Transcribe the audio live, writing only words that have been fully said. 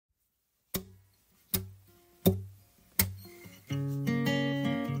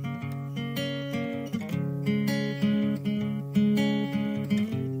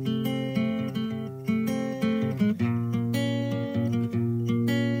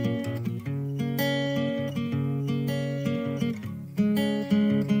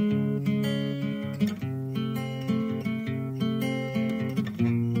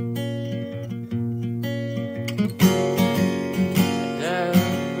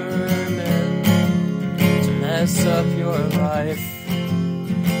up your life.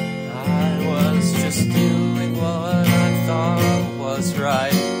 I was just doing what I thought was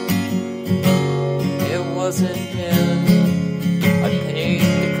right. It wasn't him. I paid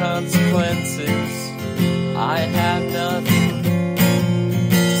the consequences. I have nothing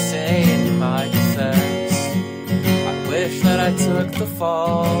to say in my defense. I wish that I took the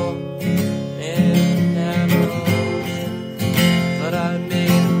fall in arrow, but I made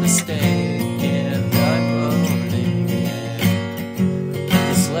a mistake and I'm owning it.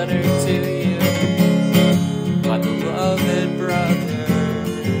 This letter to you, my beloved brother,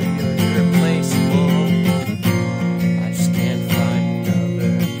 you're irreplaceable. I just can't find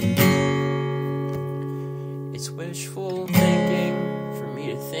another. It's wishful thinking for me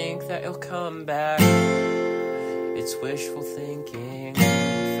to think that you'll come back. It's wishful thinking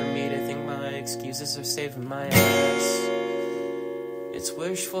for me to think my excuses are saving my ass. It's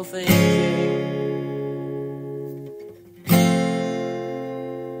wishful thinking.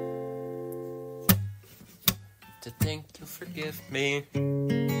 To think you'll forgive me.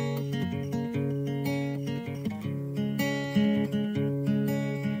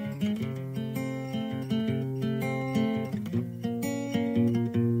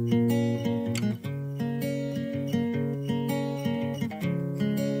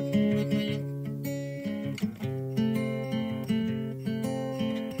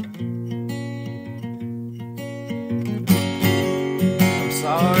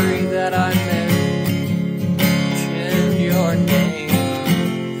 Sorry that I mentioned your name.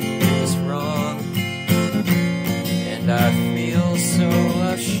 It was wrong, and I feel so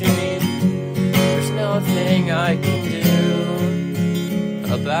ashamed. There's nothing I can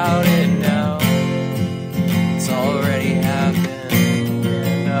do about it now. It's already happened,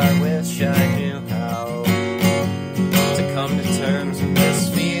 and I wish I knew how to come to terms with this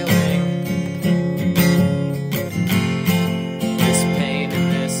feeling.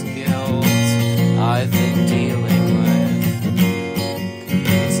 I've been dealing with.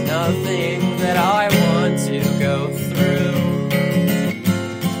 It's nothing that I want to go through,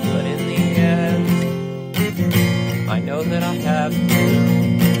 but in the end, I know that I have to.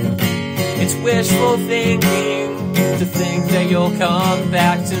 It's wishful thinking to think that you'll come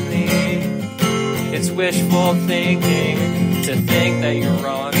back to me. It's wishful thinking to think that you're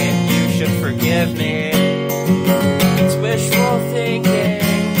wrong and you should forgive me. It's wishful thinking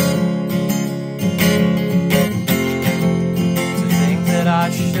I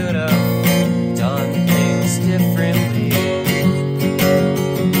should have done things differently.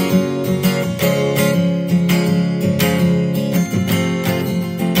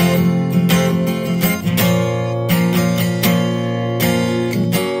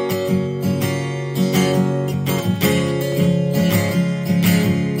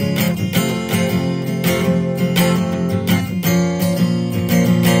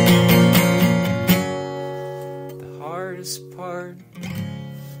 The hardest part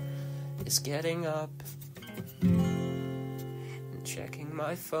is getting up and checking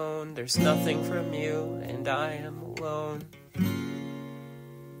my phone. There's nothing from you and I am alone.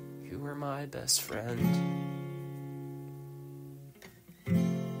 You were my best friend.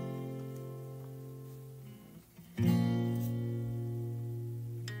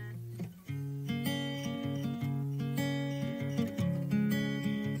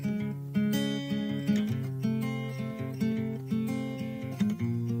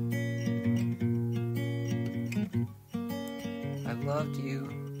 I loved you,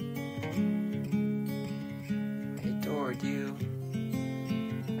 I adored you,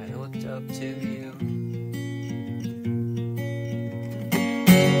 I looked up to you.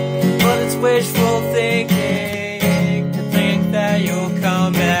 But it's wishful thinking to think that you'll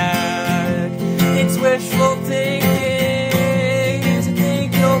come back. It's wishful thinking to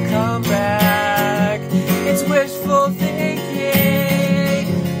think you'll come back. It's wishful thinking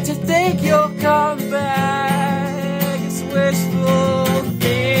to think you'll come back. It's wishful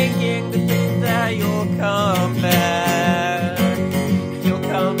thinking to think that you'll come back. You'll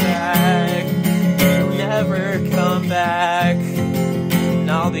come back. You'll never come back. And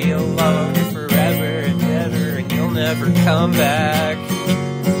I'll be alone forever and ever, and you'll never come back.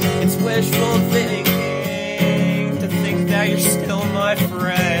 It's wishful thinking to think that you're still my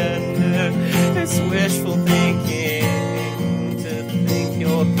friend. It's wishful thinking